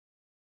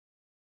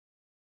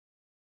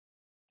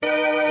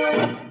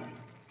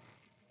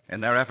In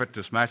their effort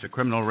to smash a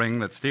criminal ring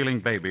that's stealing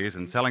babies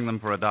and selling them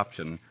for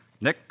adoption,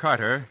 Nick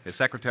Carter, his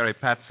secretary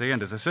Patsy,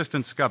 and his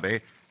assistant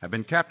Scubby have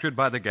been captured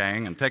by the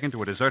gang and taken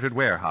to a deserted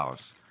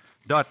warehouse.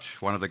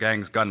 Dutch, one of the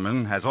gang's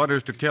gunmen, has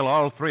orders to kill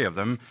all three of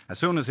them as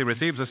soon as he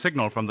receives a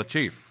signal from the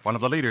chief, one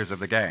of the leaders of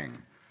the gang.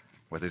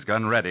 With his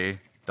gun ready,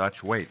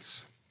 Dutch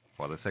waits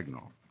for the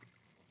signal.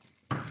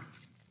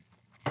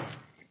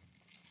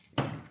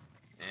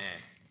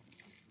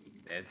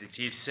 There's the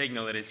chief's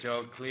signal that it's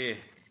all clear.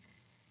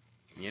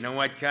 You know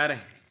what, Carter?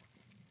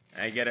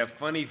 I got a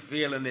funny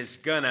feeling this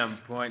gun I'm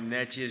pointing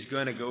at you is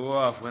going to go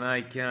off when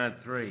I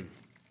count three.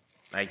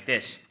 Like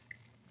this.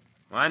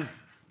 1,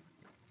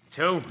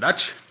 2.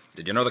 Dutch,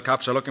 did you know the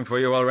cops are looking for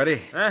you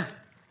already? Huh?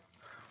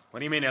 What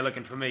do you mean they're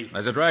looking for me?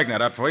 There's a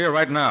dragnet out for you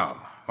right now.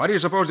 Why do you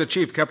suppose the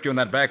chief kept you in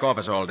that back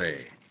office all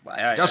day?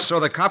 Why, Just so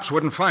the cops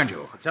wouldn't find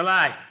you. It's a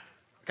lie.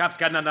 Cops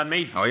got nothing on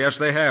me. Oh, yes,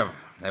 they have.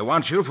 They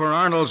want you for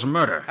Arnold's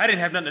murder. I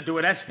didn't have nothing to do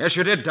with that. Yes,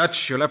 you did,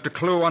 Dutch. You left a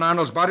clue on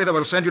Arnold's body that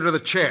will send you to the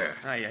chair.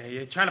 Oh,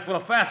 you're trying to pull a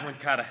fast one,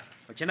 Carter.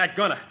 But you're not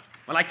gonna.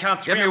 When I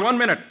count three... Give me 1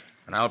 minute,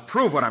 and I'll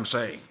prove what I'm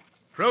saying.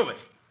 Prove it?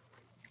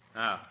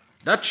 How?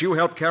 Dutch, you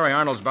helped carry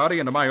Arnold's body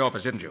into my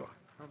office, didn't you?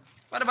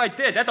 What if I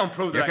did? That don't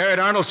prove that You carried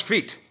Arnold's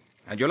feet,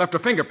 and you left a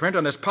fingerprint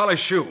on this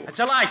polished shoe. That's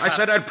a lie, Carter. I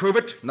said I'd prove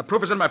it, and the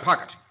proof is in my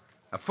pocket.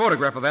 A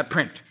photograph of that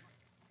print.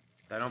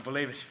 I don't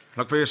believe it.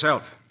 Look for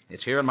yourself.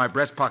 It's here in my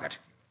breast pocket.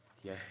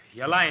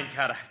 You're lying,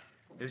 Carter.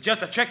 It's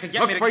just a trick to get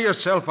me to... Look for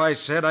yourself, I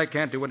said. I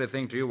can't do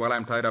anything to you while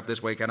I'm tied up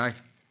this way, can I?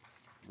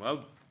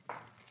 Well,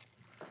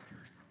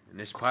 in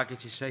this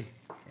pocket, you say?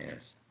 Yes.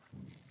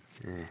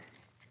 Yeah,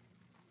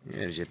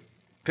 there's a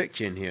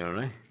picture in here, all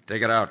right?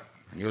 Take it out,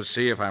 and you'll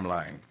see if I'm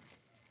lying.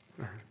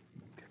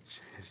 It's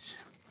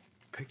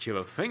a picture of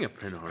a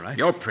fingerprint, all right?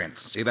 Your print.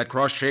 See that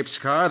cross-shaped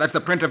scar? That's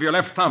the print of your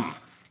left thumb.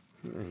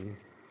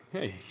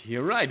 Hey,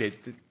 you're right.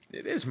 It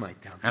is my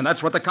thumb. And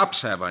that's what the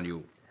cops have on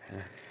you.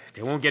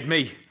 They won't get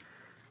me.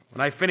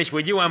 When I finish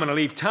with you, I'm going to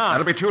leave town.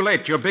 That'll be too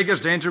late. Your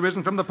biggest danger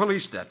isn't from the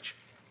police, Dutch.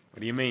 What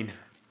do you mean?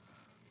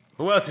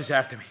 Who else is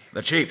after me?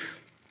 The chief.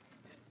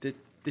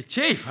 The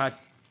chief? I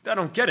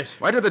don't get it.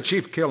 Why did the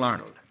chief kill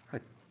Arnold?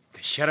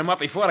 To shut him up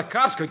before the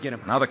cops could get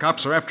him. Now the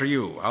cops are after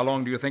you. How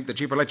long do you think the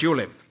chief will let you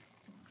live?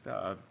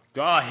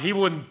 He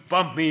wouldn't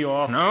bump me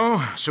off. No?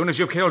 As soon as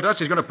you've killed us,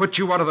 he's going to put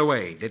you out of the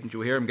way. Didn't you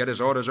hear him get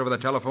his orders over the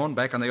telephone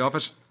back in the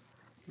office?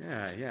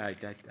 Yeah, I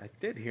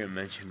did hear him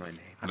mention my name.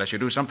 Unless you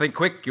do something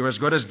quick, you're as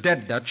good as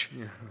dead, Dutch.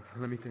 Yeah,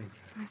 let me think.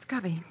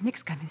 Scubby,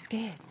 Nick's got me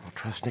scared. I'll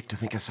trust Nick to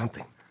think of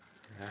something.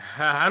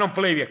 I don't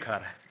believe you,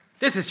 Carter.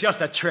 This is just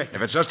a trick.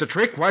 If it's just a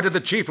trick, why did the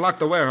chief lock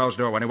the warehouse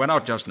door when he went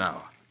out just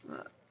now?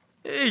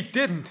 He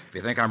didn't. If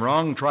you think I'm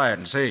wrong, try it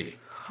and see.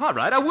 All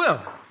right, I will.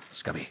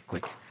 Scubby,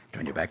 quick.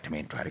 Turn your back to me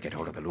and try to get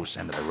hold of the loose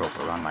end of the rope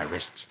around my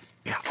wrists.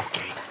 Yeah,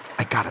 okay.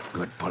 I got it.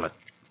 Good. Pull it.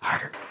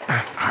 Harder.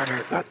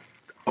 Harder.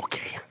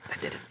 Okay. I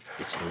did it.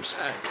 It's loose.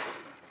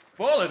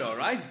 Pull it, all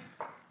right.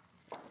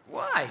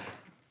 Why?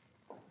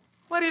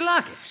 Why'd he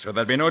lock it? So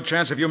there'd be no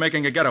chance of you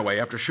making a getaway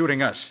after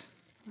shooting us.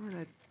 What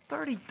a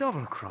dirty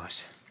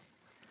double-cross.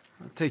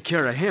 I'll take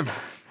care of him.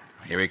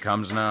 Here he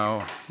comes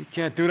now. He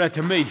can't do that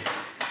to me.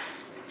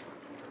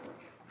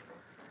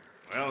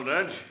 Well,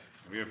 Dutch,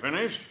 have you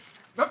finished?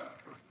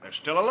 They're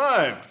still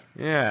alive.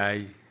 Yeah,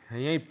 I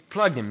ain't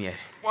plugged him yet.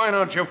 Why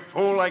not, you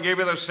fool? I gave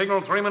you the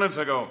signal 3 minutes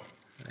ago.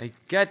 I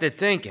got to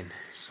thinking.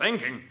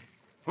 Thinking?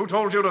 Who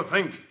told you to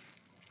think?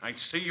 I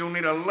see you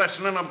need a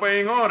lesson in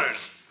obeying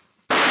orders.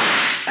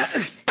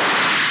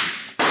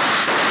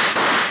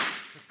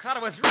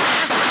 Carter was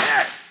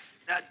right.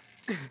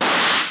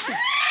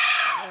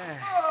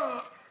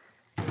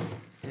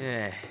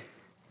 Yeah.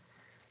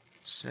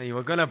 So you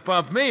were going to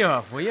bump me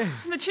off, were you?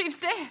 The chief's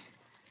dead.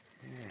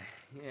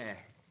 Yeah.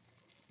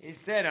 He's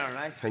dead, all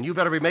right. And you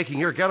better be making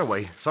your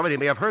getaway. Somebody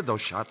may have heard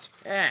those shots.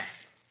 Yeah.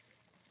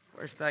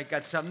 First, I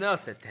got something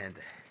else to tend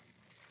to.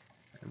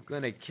 I'm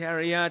going to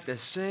carry out the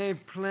same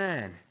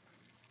plan.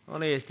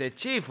 Only it's the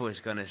chief who's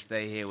going to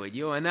stay here with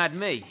you and not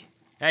me.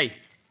 Hey,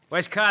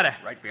 where's Carter?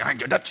 Right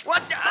behind you, Dutch.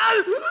 What the...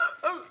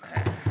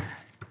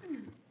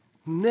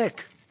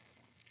 Nick,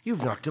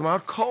 you've knocked him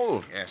out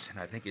cold. Yes, and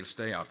I think he'll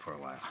stay out for a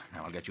while.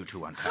 Now I'll get you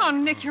two untied. Oh,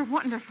 Nick, you're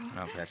wonderful.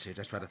 No, Patsy,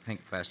 just try to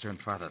think faster and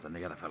farther than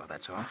the other fellow,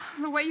 that's all.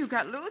 The way you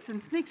got loose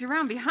and sneaked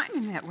around behind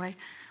him that way.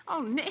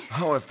 Oh, Nick.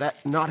 Oh, if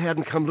that knot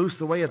hadn't come loose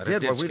the way it But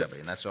did, it well, did, we'd... Scubby,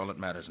 and that's all that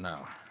matters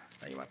now.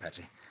 There you are,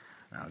 Patsy.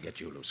 Now I'll get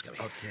you loose, Scubby.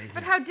 Okay.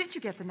 But how did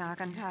you get the knock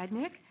untied,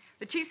 Nick?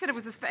 The chief said it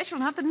was a special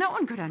knot that no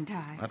one could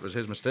untie. That was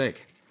his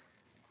mistake.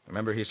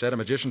 Remember he said a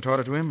magician taught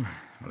it to him?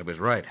 Well, he was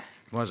right.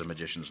 It was a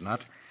magician's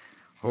knot.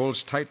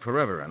 Holds tight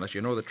forever unless you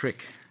know the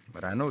trick.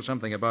 But I know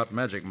something about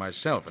magic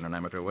myself in an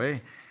amateur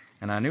way,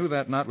 and I knew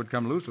that knot would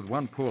come loose with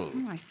one pull.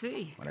 Oh, I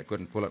see. But I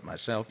couldn't pull it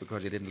myself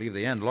because he didn't leave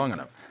the end long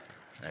enough.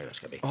 There you go,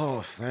 Scubby.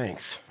 Oh,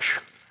 thanks.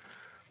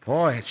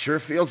 Boy, it sure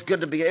feels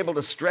good to be able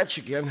to stretch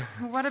again.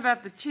 What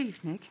about the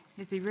chief, Nick?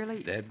 Is he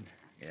really... Dead?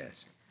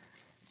 Yes.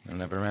 He'll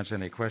never answer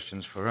any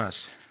questions for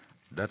us.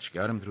 Dutch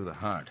got him through the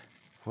heart.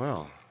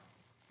 Well,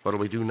 What'll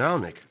we do now,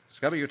 Nick?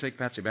 Scubby, you take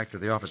Patsy back to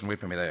the office and wait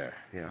for me there.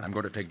 Yeah. I'm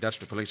going to take Dutch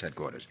to police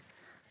headquarters.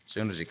 As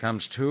soon as he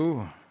comes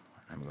to,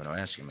 I'm going to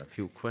ask him a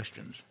few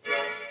questions.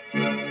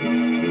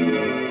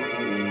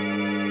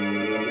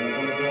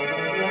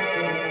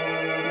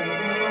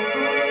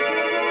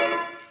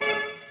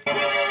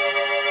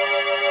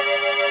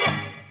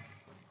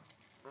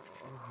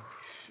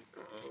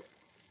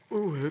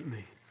 Who hit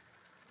me?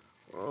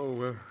 Oh,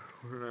 where am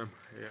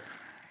I? Yeah.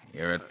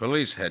 You're at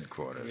police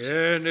headquarters.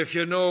 Yeah, and if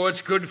you know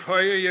what's good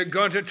for you, you're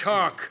going to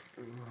talk.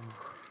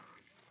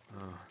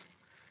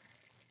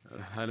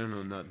 I don't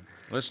know nothing.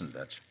 Listen,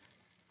 Dutch.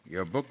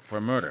 You're booked for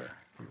murder.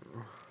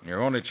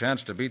 Your only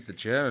chance to beat the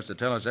chair is to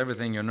tell us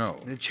everything you know.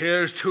 The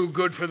chair's too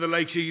good for the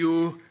likes of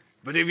you.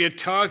 But if you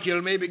talk,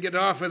 you'll maybe get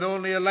off with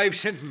only a life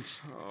sentence.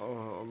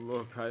 Oh,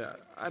 look,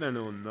 I don't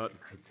know nothing,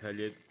 I tell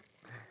you.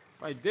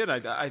 If I did,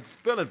 I'd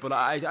spill it, but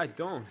I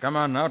don't. Come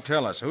on now,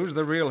 tell us. Who's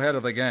the real head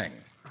of the gang?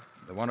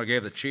 The one who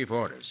gave the chief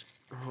orders.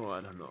 Oh,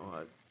 I don't know.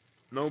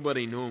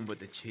 Nobody knew him but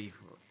the chief.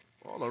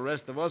 All the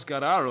rest of us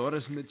got our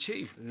orders from the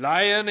chief.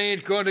 Lying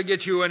ain't going to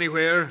get you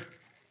anywhere.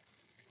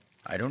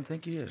 I don't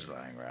think he is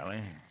lying,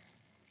 Riley.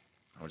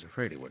 I was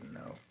afraid he wouldn't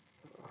know.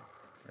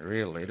 The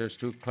real leader's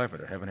too clever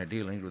to have any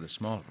dealings with a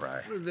small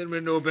fry. Well, then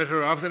we're no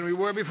better off than we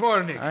were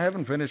before, Nick. I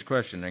haven't finished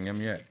questioning him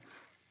yet.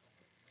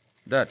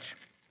 Dutch,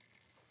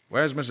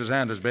 where's Mrs.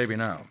 Anders' baby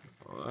now?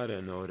 Oh, I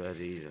don't know that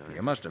either.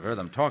 You must have heard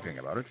them talking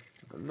about it.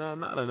 No,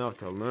 not enough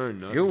to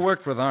learn nothing. You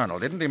worked with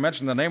Arnold. Didn't he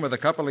mention the name of the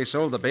couple he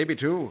sold the baby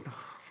to?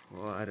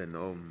 Oh, I don't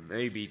know.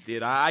 Maybe he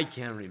did. I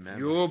can't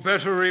remember. You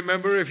better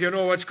remember if you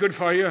know what's good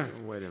for you.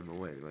 Wait a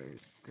minute.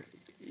 Wait.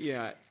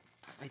 Yeah,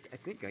 I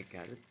think I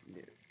got it.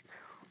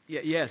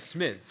 Yeah,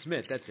 Smith.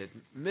 That's it.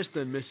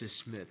 Mr. and Mrs.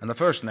 Smith. And the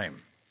first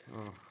name?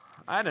 Oh,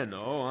 I don't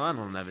know.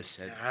 Arnold never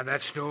said.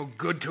 That's no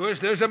good to us.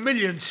 There's a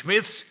million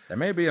Smiths. There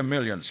may be a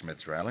million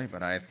Smiths, Riley,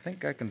 but I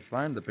think I can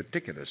find the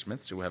particular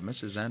Smiths who have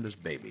Mrs. Anders'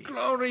 baby.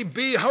 Glory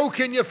be, how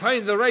can you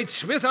find the right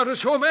Smith out of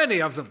so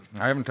many of them?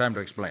 I haven't time to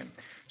explain.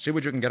 See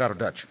what you can get out of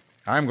Dutch.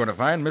 I'm going to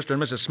find Mr.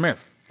 and Mrs. Smith.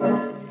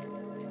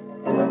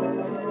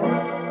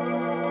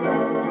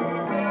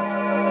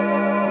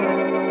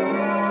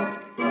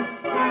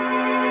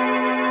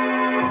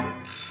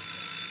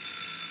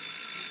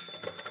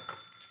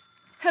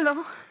 Hello?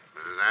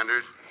 Mrs.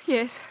 Anders?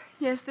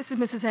 Yes, this is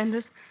Mrs.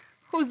 Anders.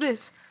 Who's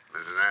this?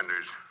 Mrs.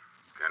 Anders,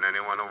 can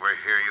anyone over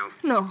hear you?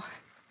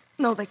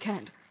 No, they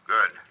can't.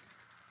 Good.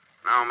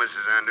 Now,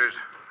 Mrs. Anders,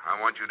 I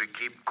want you to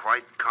keep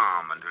quite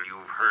calm until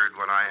you've heard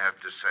what I have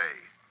to say.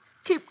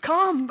 Keep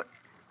calm, but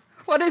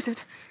what is it?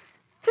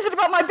 Is it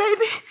about my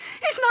baby?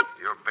 He's not...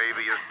 Your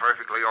baby is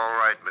perfectly all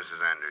right,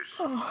 Mrs.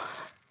 Anders.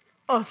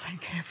 Oh,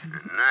 thank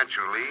heaven.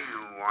 Naturally,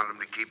 you want him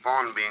to keep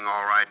on being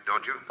all right,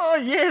 don't you? Oh,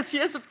 yes,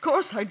 of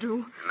course I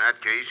do. In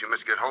that case, you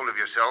must get hold of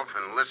yourself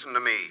and listen to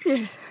me.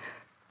 Yes.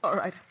 All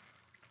right.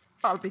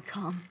 I'll be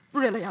calm.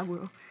 Really, I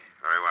will.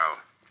 Very well.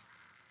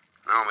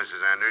 Now,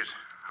 Mrs. Anders,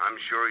 I'm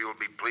sure you'll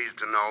be pleased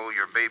to know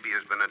your baby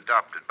has been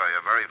adopted by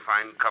a very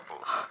fine couple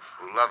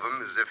who love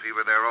him as if he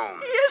were their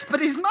own. Yes,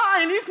 but he's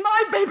mine. He's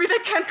my baby. They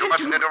can't You take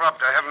mustn't him.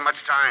 interrupt. I haven't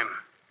much time.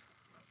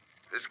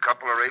 This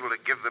couple are able to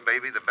give the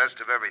baby the best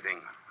of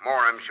everything. More,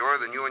 I'm sure,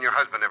 than you and your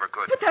husband ever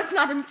could. But that's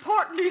not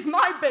important. He's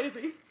my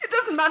baby. It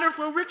doesn't matter if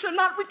we're rich or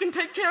not. We can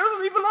take care of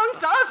him. He belongs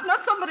to us,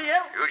 not somebody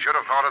else. You should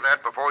have thought of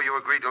that before you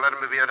agreed to let him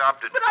be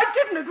adopted. But I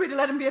didn't agree to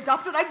let him be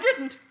adopted. I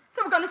didn't.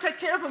 They were going to take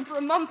care of him for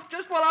a month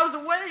just while I was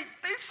away.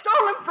 They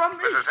stole him from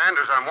me. Mrs.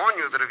 Anders, I warn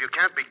you that if you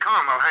can't be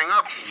calm, I'll hang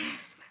up.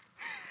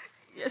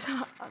 Yes,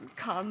 I'm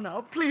calm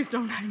now. Please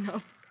don't hang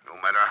up. No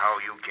matter how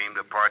you came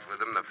to part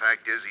with him, the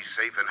fact is he's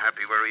safe and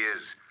happy where he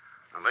is.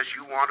 Unless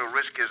you want to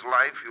risk his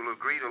life, you'll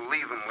agree to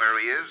leave him where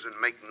he is and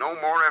make no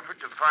more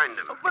effort to find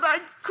him. But I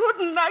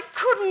couldn't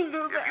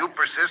do that. If you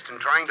persist in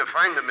trying to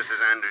find him, Mrs.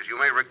 Anders, you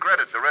may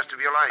regret it the rest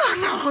of your life.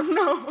 Oh,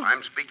 no.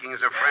 I'm speaking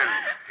as a friend.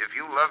 If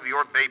you love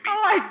your baby...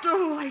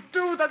 Oh, I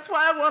do. That's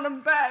why I want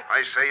him back.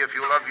 I say if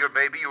you love your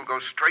baby, you'll go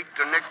straight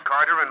to Nick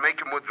Carter and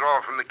make him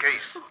withdraw from the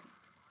case.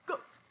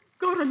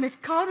 Go to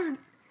Nick Carter and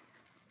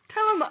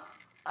tell him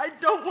I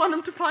don't want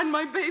him to find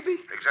my baby.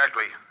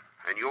 Exactly.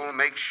 And you'll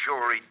make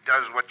sure he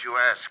does what you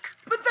ask.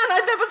 But then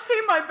I'd never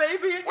see my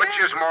baby again. Which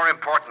is more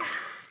important?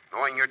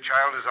 Knowing your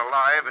child is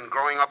alive and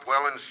growing up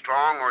well and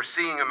strong, or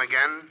seeing him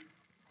again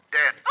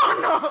dead? Oh,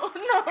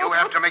 no. You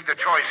have to make the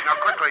choice. Now,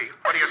 quickly.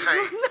 What do you say?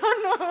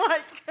 No,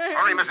 I can't.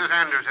 Hurry, Mrs.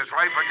 Anders. It's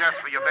life or death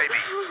for your baby.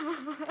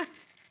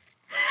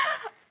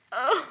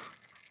 Oh,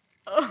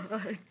 all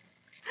right.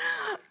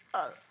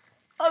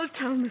 I'll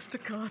tell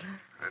Mr. Carter.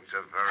 That's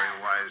a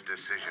very wise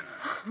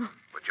decision.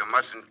 But you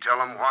mustn't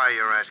tell him why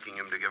you're asking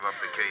him to give up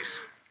the case.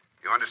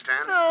 You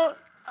understand? No,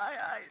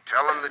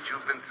 Tell him that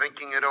you've been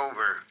thinking it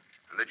over,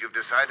 and that you've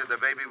decided the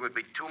baby would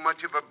be too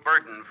much of a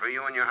burden for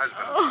you and your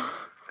husband. Oh.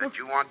 That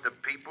you want the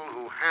people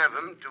who have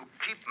him to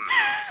keep him.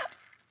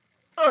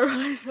 All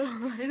right.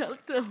 I'll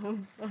tell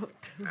him.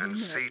 And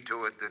see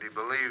to it that he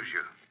believes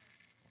you.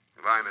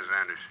 Goodbye, Miss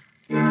Anders.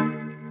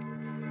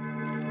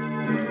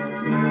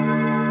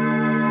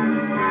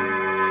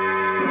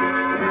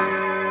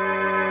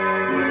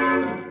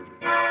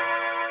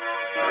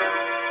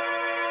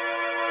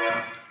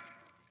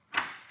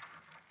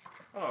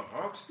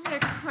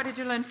 What did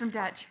you learn from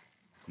Dutch?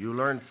 You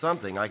learned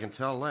something, I can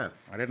tell that.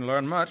 I didn't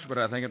learn much, but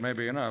I think it may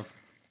be enough.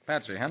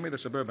 Patsy, hand me the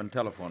suburban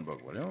telephone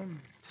book, will you?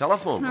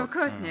 Telephone No, book. of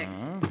course, Nick.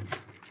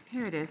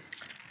 Here it is.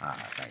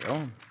 Thank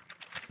you.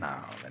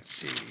 Now, let's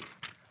see.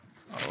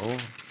 O,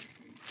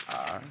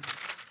 R,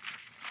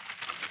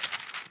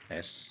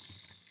 S.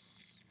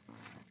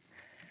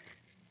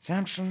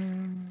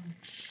 Sampson,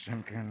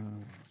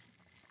 Simpkins,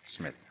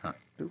 Smith. Huh.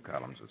 2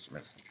 columns of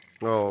Smiths.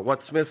 Oh,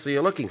 what Smiths are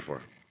you looking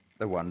for?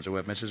 The ones who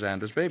have Mrs.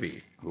 Anders'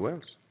 baby. Who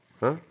else?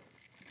 Huh?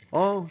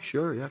 Oh,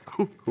 sure, yeah.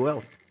 Who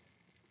else?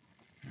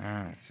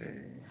 Let's see.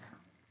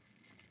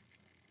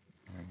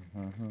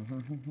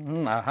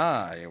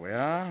 Aha, here we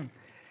are.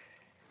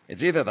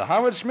 It's either the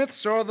Howard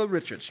Smiths or the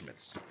Richard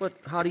Smiths. But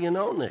how do you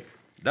know, Nick?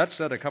 Dutch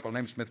said a couple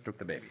named Smith took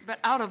the baby. But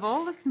out of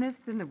all the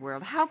Smiths in the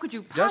world, how could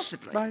you Just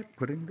possibly... by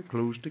putting the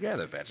clues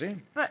together, Patsy.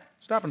 But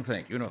Stop and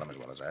think. You know them as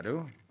well as I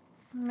do.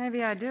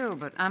 maybe I do,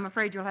 but I'm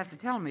afraid you'll have to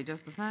tell me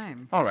just the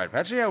same. All right,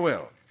 Patsy, I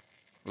will.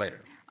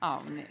 Later.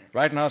 Oh, Nick.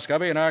 Right now,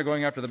 Scubby and I are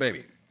going after the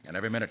baby, and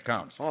every minute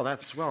counts. Oh,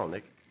 that's swell,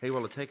 Nick. Hey,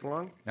 will it take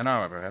long? An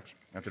hour, perhaps.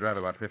 I have to drive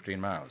about 15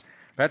 miles.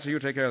 Patsy, you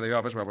take care of the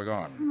office while we're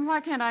gone.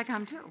 Why can't I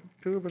come, too?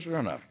 2 of us are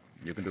enough.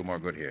 You can do more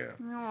good here.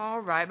 Oh,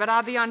 all right, but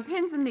I'll be on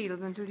pins and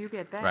needles until you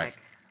get back. Right.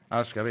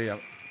 Now, Scubby, I'll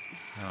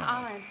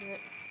answer it.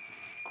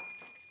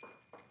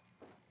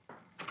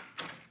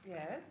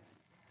 Yes?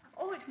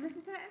 Oh, it's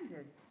Mrs.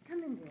 Anders.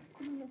 Come in, dear.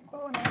 Yes,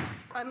 Bowen,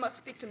 I must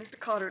speak to Mr.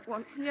 Carter at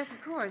once. Yes,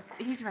 of course.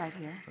 He's right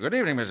here. Good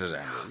evening, Mrs.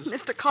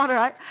 Anders. Mr.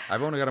 Carter,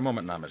 I've only got a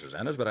moment now, Mrs.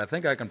 Anders, but I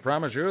think I can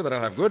promise you that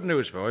I'll have good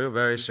news for you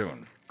very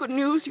soon. Good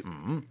news?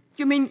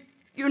 You mean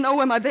you know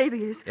where my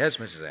baby is? Yes,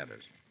 Mrs.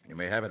 Anders. You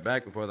may have it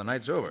back before the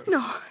night's over.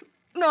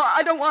 No,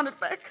 I don't want it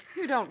back.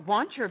 You don't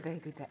want your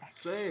baby back.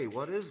 Say,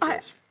 what is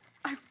this?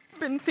 I've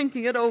been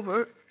thinking it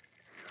over.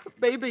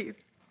 Baby is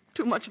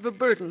too much of a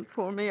burden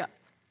for me.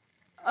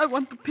 I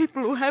want the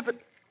people who have it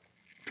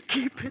to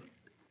keep it.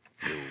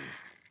 You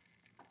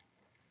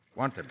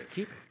want them to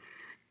keep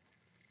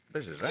it?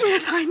 Mrs. Anders.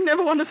 Yes, I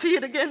never want to see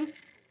it again.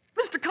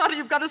 Mr. Carter,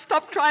 you've got to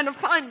stop trying to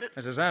find it.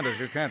 Mrs. Anders,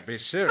 you can't be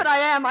serious. But I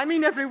am. I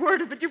mean every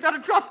word of it. You've got to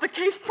drop the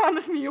case.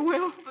 Promise me you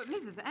will. But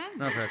Mrs. Anders...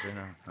 No, Patsy,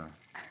 no.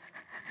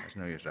 There's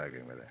no use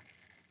arguing with her.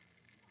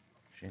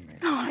 She may...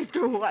 No, I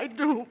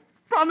do.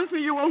 Promise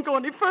me you won't go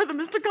any further,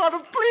 Mr. Carter.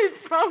 Please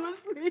promise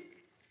me.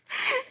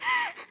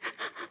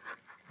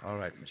 All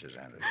right, Mrs.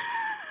 Anders.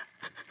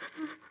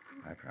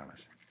 I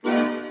promise.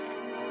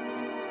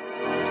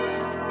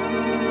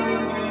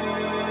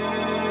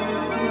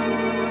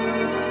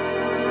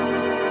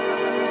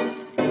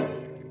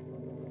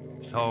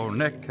 So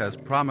Nick has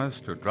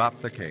promised to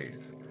drop the case,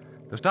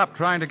 to stop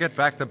trying to get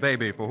back the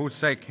baby for whose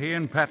sake he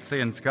and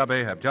Patsy and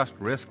Scubby have just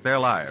risked their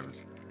lives.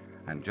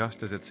 And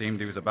just as it seemed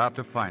he was about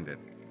to find it,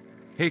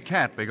 he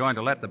can't be going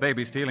to let the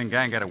baby-stealing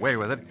gang get away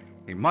with it.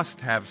 He must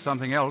have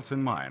something else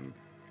in mind.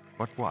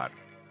 But what?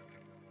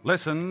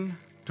 Listen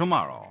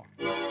tomorrow.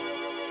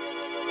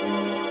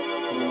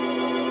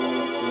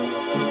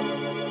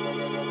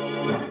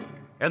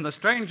 In The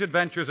Strange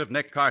Adventures of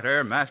Nick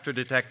Carter, Master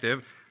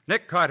Detective,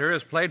 Nick Carter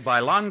is played by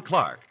Lon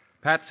Clark,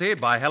 Patsy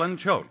by Helen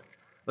Choate.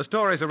 The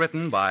stories are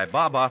written by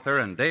Bob Arthur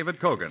and David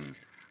Cogan.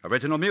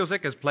 Original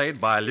music is played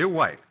by Lew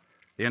White.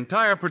 The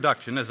entire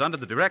production is under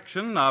the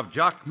direction of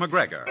Jock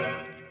McGregor.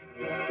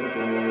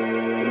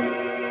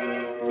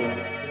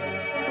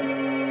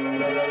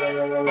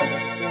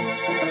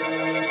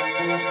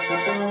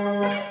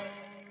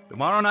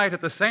 Tomorrow night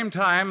at the same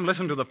time,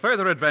 listen to the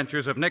further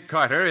adventures of Nick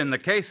Carter in the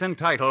case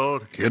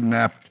entitled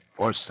Kidnapped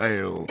for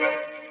Sale,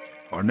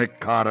 or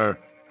Nick Carter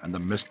and the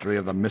Mystery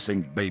of the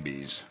Missing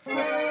Babies.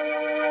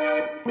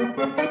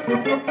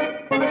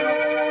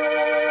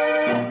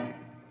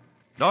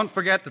 Don't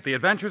forget that the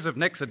adventures of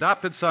Nick's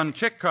adopted son,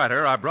 Chick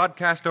Carter, are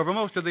broadcast over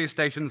most of these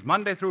stations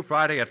Monday through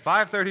Friday at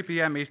 5:30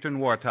 p.m. Eastern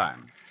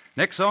Wartime.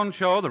 Nick's own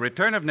show, The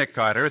Return of Nick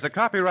Carter, is a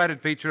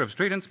copyrighted feature of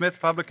Street and Smith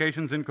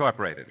Publications,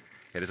 Incorporated.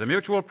 It is a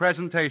mutual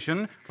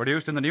presentation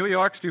produced in the New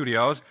York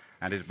studios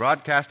and is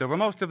broadcast over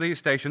most of these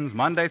stations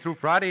Monday through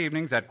Friday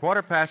evenings at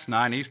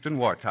 9:15 Eastern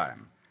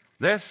Wartime.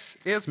 This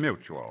is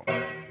Mutual.